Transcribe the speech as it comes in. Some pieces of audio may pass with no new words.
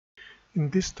In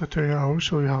this tutorial, I will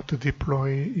show you how to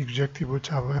deploy Executable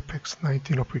JavaFX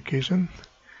 19 application.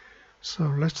 So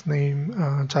let's name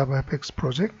JavaFX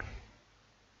project,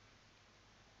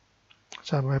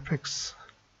 JavaFX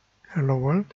Hello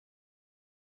World.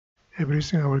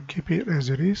 Everything I will keep it as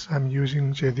it is. I'm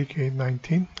using JDK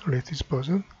 19 latest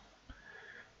version.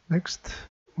 Next,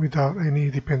 without any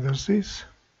dependencies.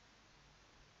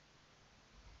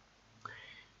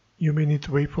 You may need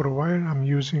to wait for a while. I'm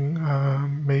using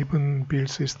Maven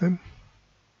build system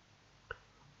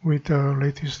with the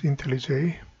latest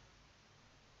IntelliJ.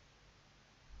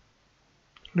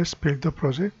 Let's build the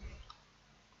project.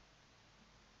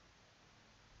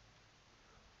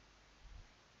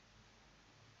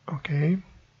 Okay,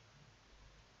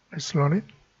 let's run it.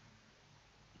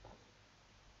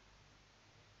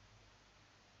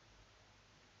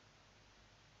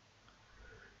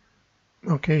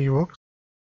 Okay, it works.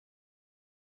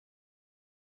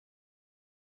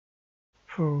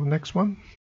 For next one,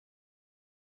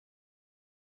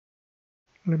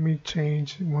 let me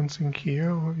change one thing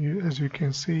here. As you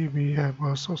can see, we have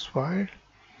a source file.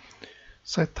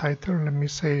 Set title, let me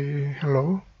say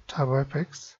hello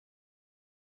JavaFX.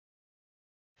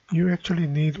 You actually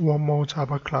need one more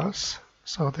Java class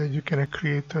so that you can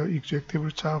create an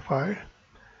executable Java file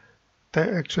that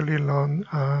actually run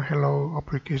hello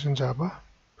application Java.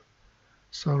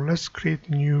 So let's create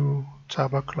new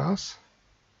Java class.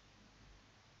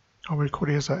 I will call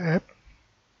it as an app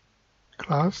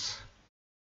class.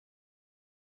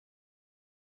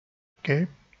 Okay,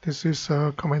 this is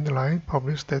a command line,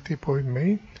 publish static void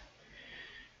main,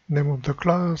 name of the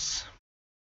class,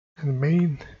 and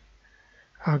main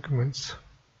arguments.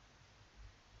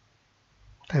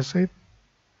 That's it.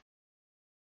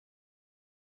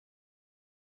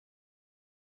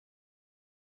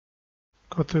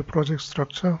 Go to project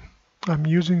structure. I'm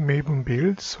using Maven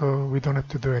build, so we don't have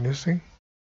to do anything.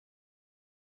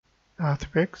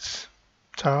 Artifacts,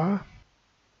 jar,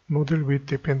 model with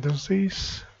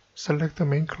dependencies, select the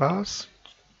main class,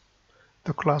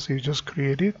 the class you just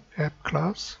created, app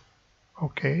class.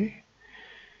 Okay.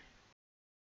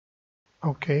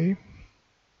 Okay.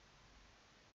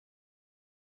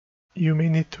 You may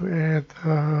need to add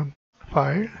a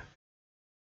file.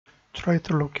 Try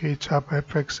to locate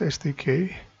JavaFX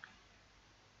SDK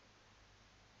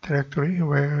directory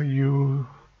where you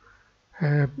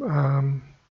have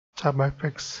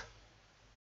JavaFX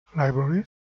library.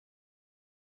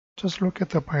 Just look at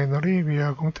the binary. We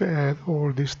are going to add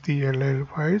all these DLL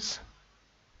files.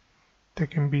 They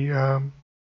can be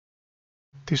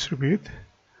distributed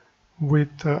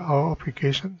with our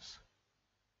applications.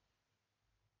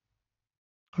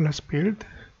 Let's build.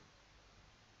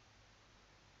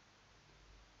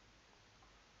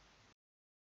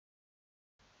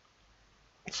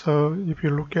 So if you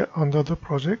look at under the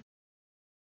project,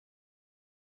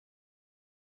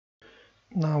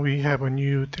 now we have a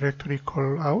new directory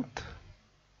called out.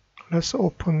 Let's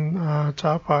open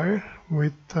Java file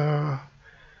with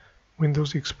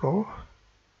Windows Explorer.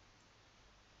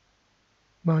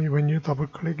 Now when you double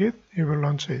click it, it will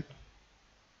launch it.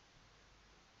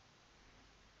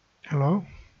 Hello.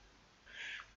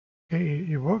 Okay,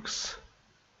 it works.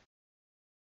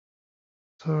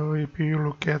 So if you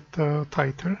look at the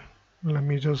title, let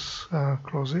me just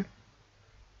close it.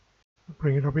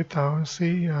 Bring it a bit down.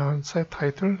 See, set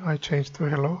title, I changed to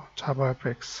hello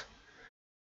JavaFX.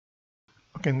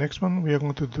 Okay, next one we are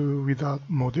going to do without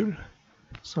module.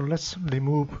 So let's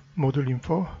remove module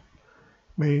info.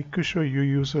 Make sure you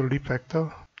use a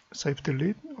refactor. Save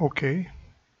delete. Okay.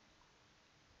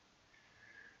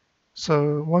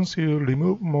 So once you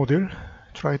remove module,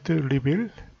 try to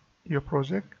rebuild your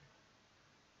project.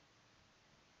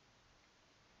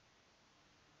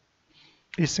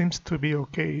 It seems to be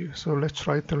okay, so let's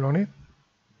try to run it.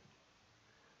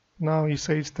 Now it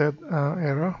says that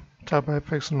error,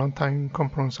 JavaFX runtime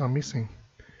components are missing.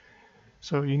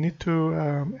 So you need to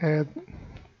add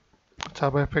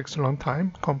JavaFX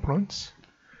runtime components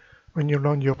when you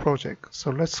run your project. So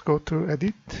let's go to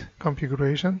Edit,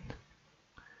 Configuration,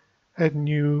 Add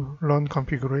New Run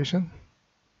Configuration,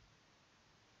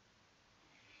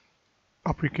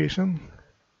 Application.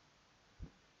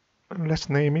 Let's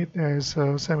name it as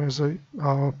same as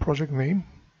our project name.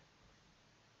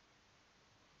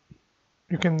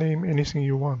 You can name anything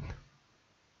you want.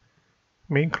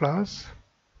 Main class,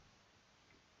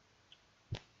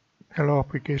 hello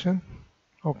application.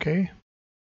 Okay.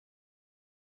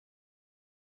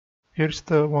 Here's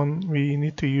the one we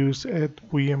need to use add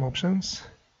VM options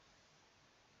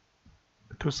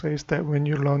to say that when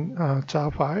you run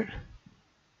Java file,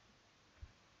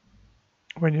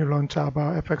 when you run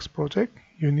JavaFX project,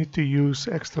 you need to use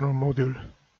external module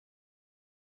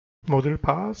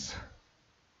paths.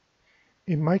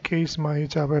 In my case, my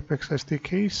JavaFX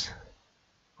SDKs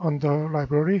on the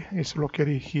library is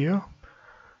located here.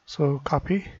 So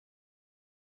copy,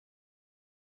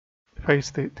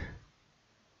 paste it.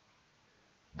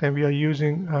 Then we are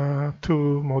using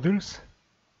two modules,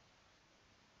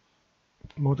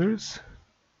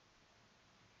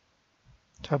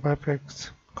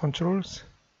 JavaFX controls,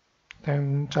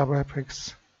 then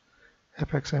JavaFX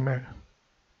FXML.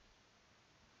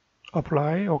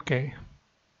 Apply, OK.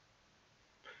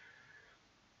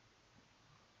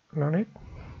 Run it.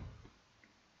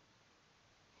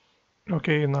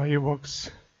 OK, now it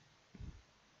works.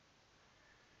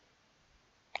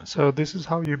 So this is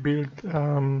how you build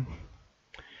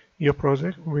your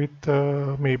project with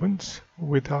Mavens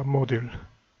with a module.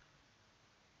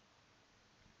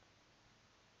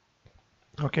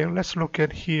 Okay, let's look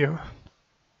at here.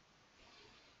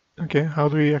 Okay, how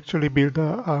do we actually build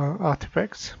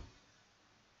artifacts?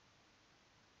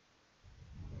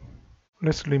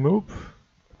 Let's remove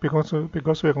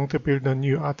because we're going to build a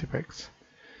new artifacts.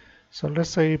 So let's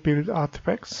say build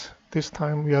artifacts. This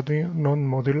time we are doing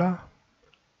non-modular.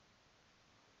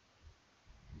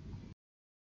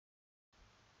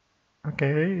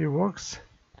 Okay, it works.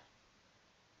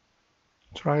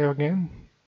 Try again.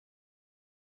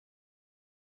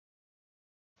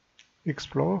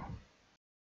 Explore.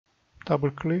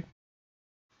 Double click.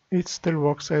 It still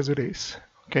works as it is.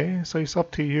 Okay, so it's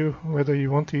up to you whether you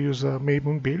want to use a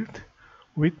Maven build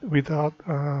without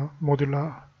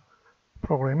modular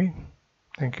programming.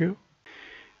 Thank you.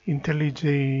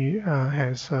 IntelliJ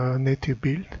has native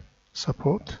build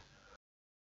support.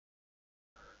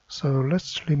 So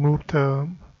let's remove the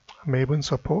Maven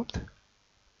support,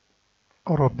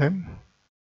 all of them.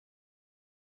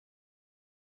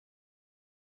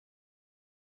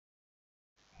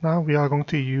 Now we are going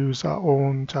to use our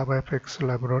own JavaFX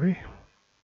library.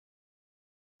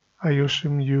 I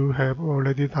assume you have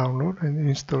already downloaded and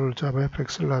installed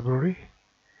JavaFX library.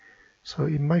 So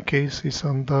in my case, it's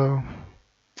on the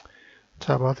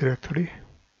Java directory.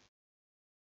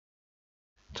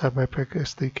 JavaFX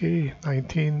SDK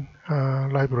 19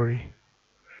 library.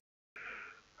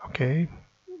 Okay.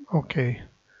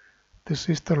 This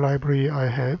is the library I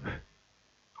have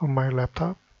on my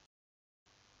laptop.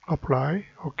 Apply.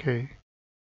 Okay.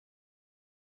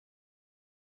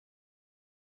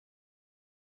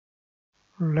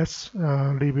 Let's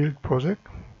rebuild project.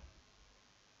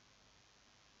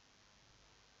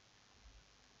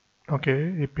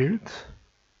 Okay, it built.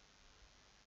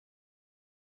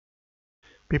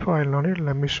 Before I run it,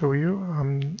 let me show you.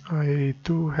 I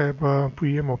do have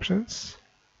VM options.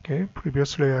 Okay,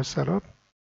 previously I set up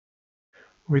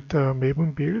with the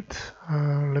Maven build.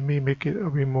 Let me make it a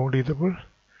bit more readable.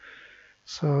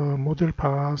 So module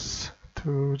pass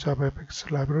to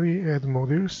JavaFX library, add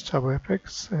modules,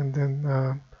 JavaFX, and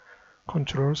then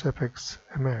controls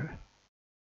FXML.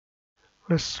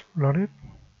 Let's run it.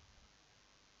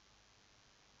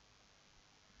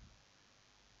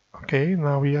 Okay,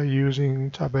 now we are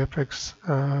using JavaFX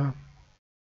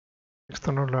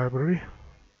external library.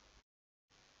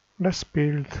 Let's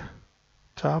build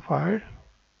Java file.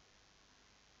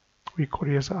 We call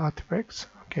it as artifacts.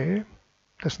 Okay,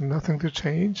 there's nothing to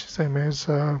change, same as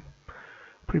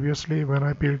previously when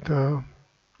I built the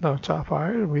Java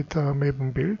file with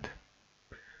Maven build.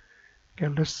 Okay,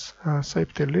 let's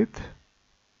save delete.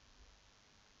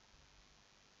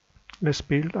 Let's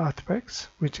build artifacts,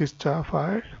 which is Java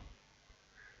file,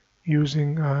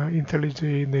 using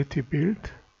IntelliJ native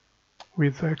build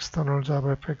with external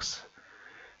JavaFX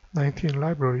 19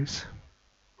 libraries.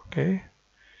 Okay,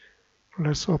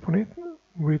 let's open it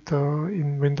with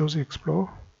in Windows Explorer.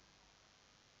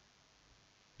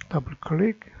 Double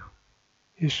click.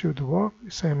 It should work,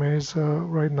 same as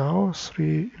right now,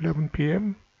 3:11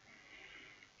 p.m.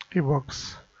 It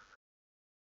works.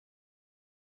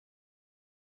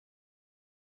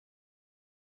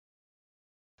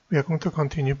 We are going to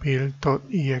continue build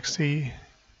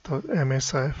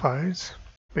 .exe.msi files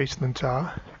based on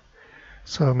Java.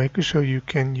 So make sure you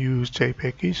can use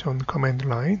JPackage on command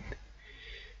line.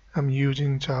 I'm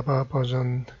using Java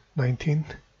version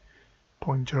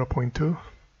 19.0.2.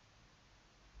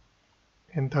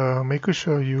 And make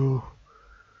sure you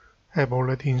have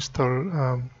already installed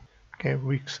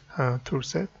Wix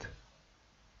toolset.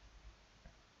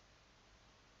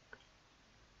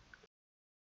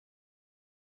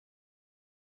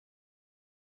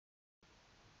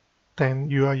 Then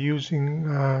you are using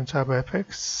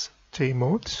JavaFX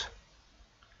JMods.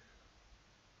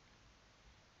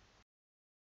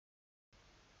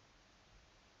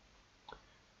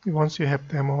 Once you have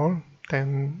them all,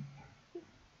 then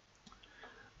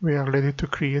we are ready to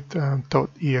create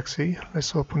 .exe.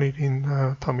 Let's open it in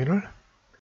terminal.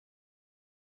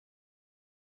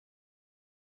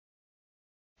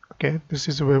 Okay, this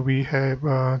is where we have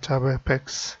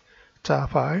JavaFX jar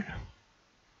file.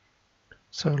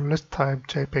 So let's type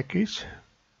JPackage.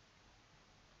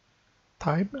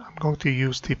 Type, I'm going to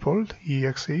use default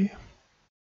exe.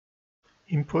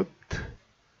 Input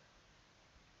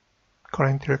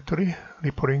current directory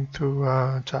reporting to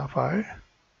jar file.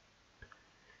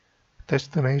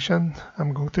 Destination,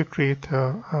 I'm going to create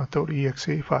a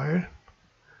 .exe file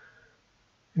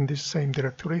in this same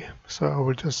directory. So I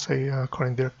will just say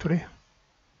current directory.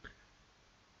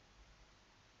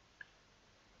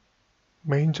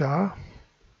 Main jar,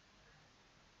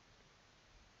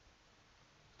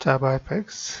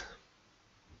 JavaFX,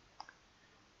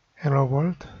 hello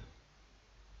world,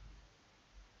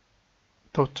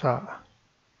 .jar.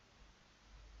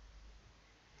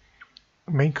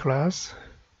 Main class,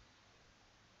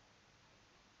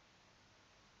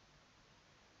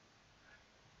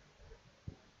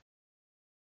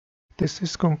 this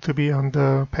is going to be on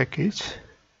the package.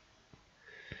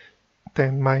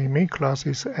 Then my main class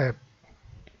is app.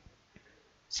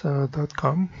 So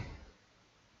 .com.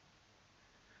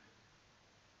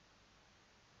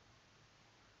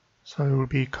 So it will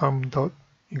be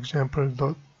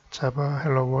com.example.java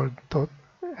hello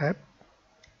world.app.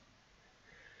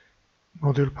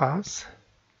 Module path.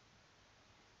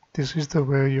 This is the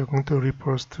way you're going to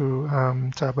report to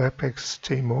JavaFX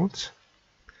JModes.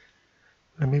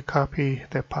 Let me copy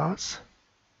the path,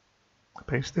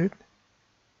 paste it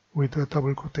with the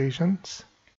double quotations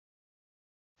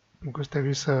because there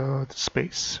is a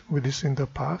space with this in the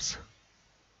path.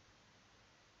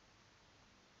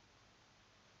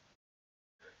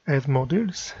 Add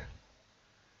modules.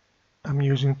 I'm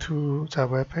using two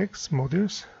JavaFX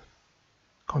modules,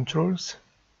 controls,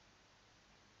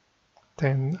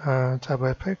 then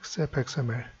JavaFX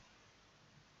fxml.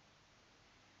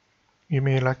 You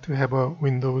may like to have a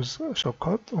Windows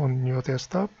shortcut on your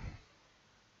desktop.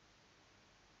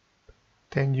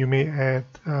 Then you may add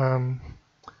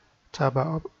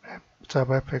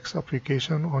JavaFX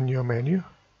application on your menu,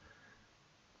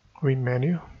 green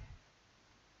menu.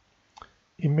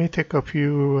 It may take a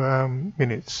few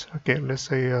minutes. Okay, let's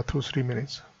say 2-3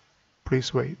 minutes.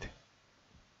 Please wait.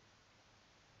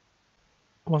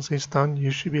 Once it's done,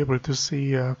 you should be able to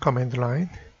see a command line.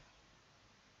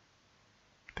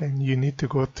 Then you need to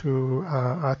go to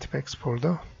artifacts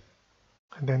folder,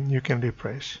 and then you can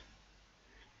refresh.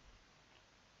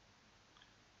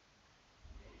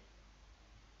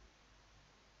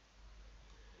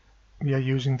 We are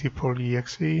using default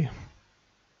exe.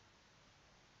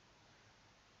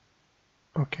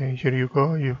 Okay, here you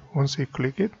go. Once you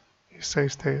click it, it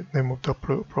says the name of the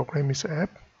program is app.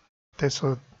 That's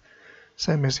the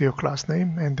same as your class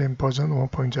name, and then version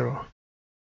 1.0.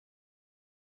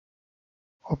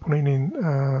 Opening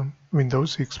in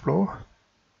Windows Explorer.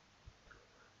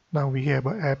 Now we have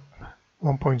app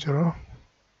 1.0.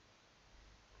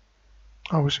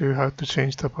 I will show you how to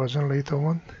change the version later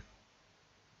on.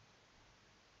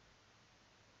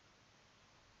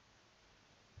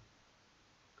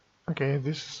 Okay,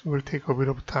 this will take a bit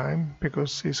of time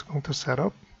because it's going to set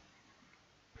up.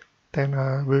 Then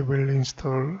we will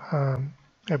install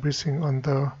everything on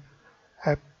the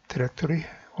app directory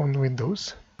on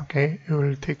Windows. Okay, it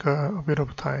will take a bit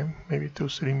of time, maybe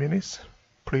 2-3 minutes.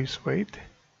 Please wait.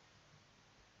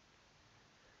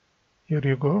 Here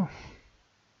you go.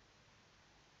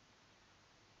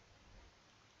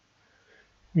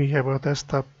 We have a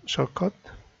desktop shortcut.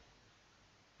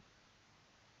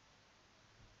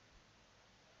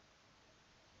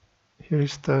 Here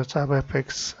is the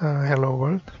JavaFX hello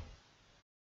world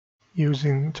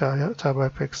using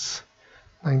JavaFX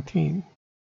 19.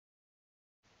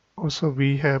 Also,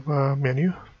 we have a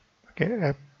menu. Okay,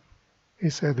 app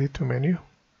is added to menu.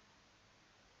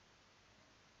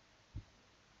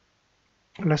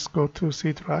 Let's go to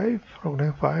C drive,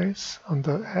 program files. On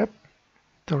the app,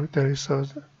 there is a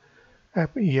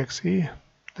app exe.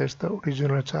 There's the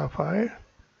original jar file.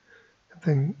 And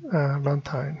then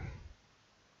runtime.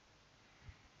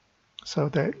 So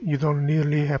that you don't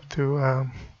really have to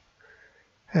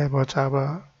have a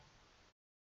Java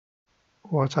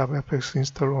or JavaFX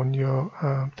installed on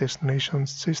your destination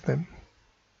system.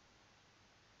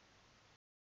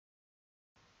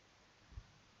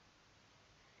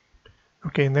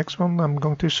 Okay, next one, I'm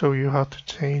going to show you how to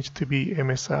change to be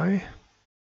MSI.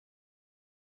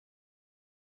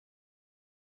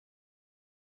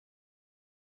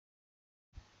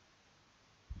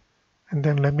 And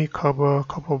then let me cover a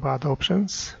couple of other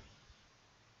options.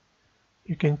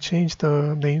 You can change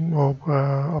the name of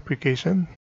application.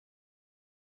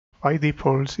 By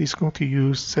default, it's going to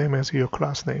use same as your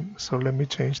class name. So let me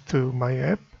change to my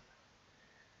app.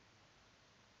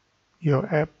 Your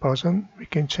app version, we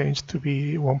can change to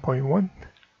be 1.1.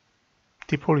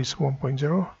 Default is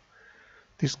 1.0.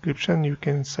 Description, you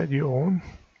can set your own.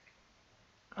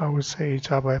 I will say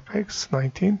JavaFX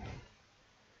 19.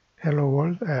 Hello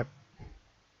World app.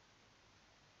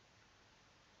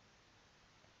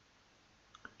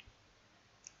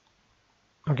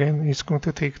 Again, it's going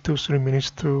to take 2-3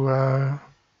 minutes to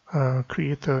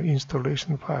create an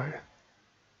installation file.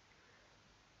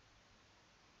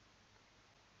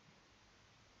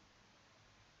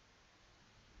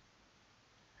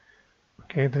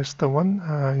 Okay, that's the one.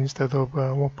 Instead of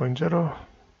 1.0,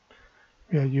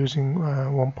 we are using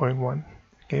 1.1.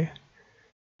 Okay,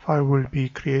 file will be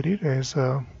created as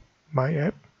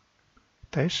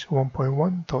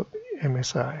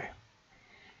myapp-1.1.msi.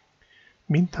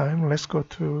 Meantime, let's go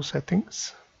to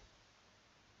settings.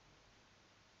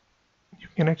 You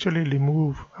can actually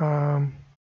remove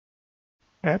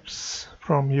apps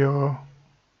from your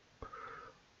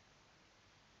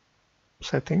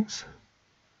settings.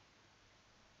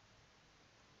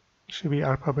 It should be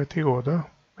alphabetic order.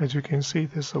 As you can see,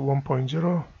 there's a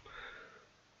 1.0.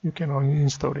 You can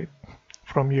uninstall it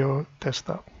from your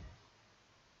desktop.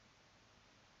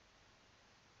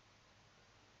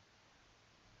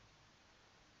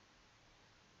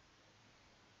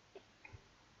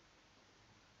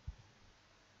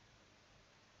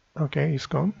 Okay, it's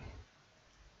gone.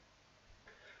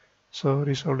 So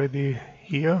it's already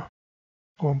here,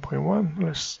 1.1.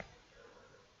 Let's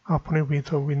open it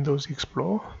with Windows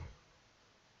Explorer.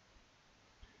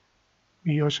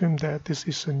 We assume that this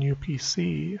is a new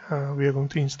PC. We are going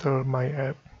to install my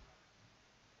app.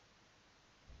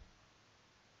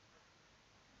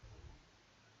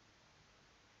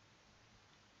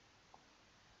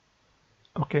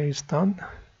 Okay, it's done.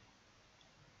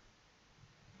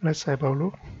 Let's have a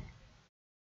look.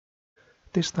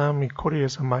 This time it called it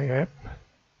as my app.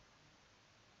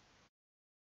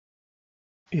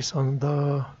 It's on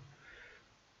the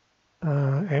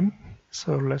M.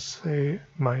 So let's say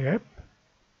my app.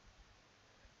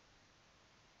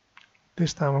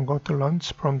 This time I'm going to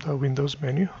launch from the Windows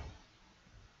menu.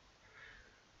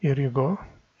 Here you go.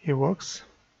 It works.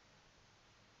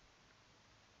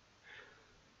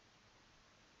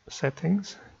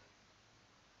 Settings.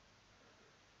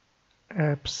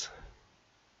 Apps.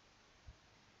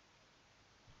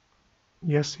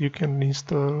 Yes, you can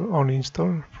install,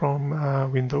 uninstall from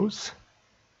Windows.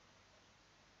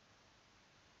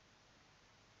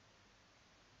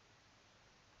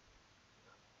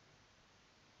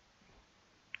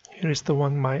 Here is the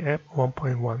one, my app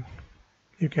 1.1.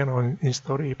 You can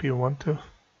uninstall it if you want to.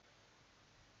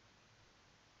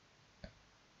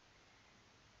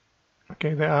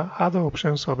 Okay, there are other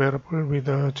options available with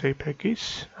the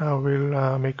JPackage. I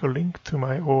will make a link to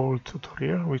my old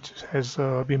tutorial, which has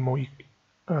a bit more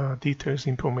details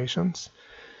information.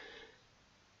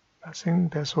 I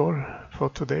think that's all for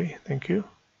today. Thank you.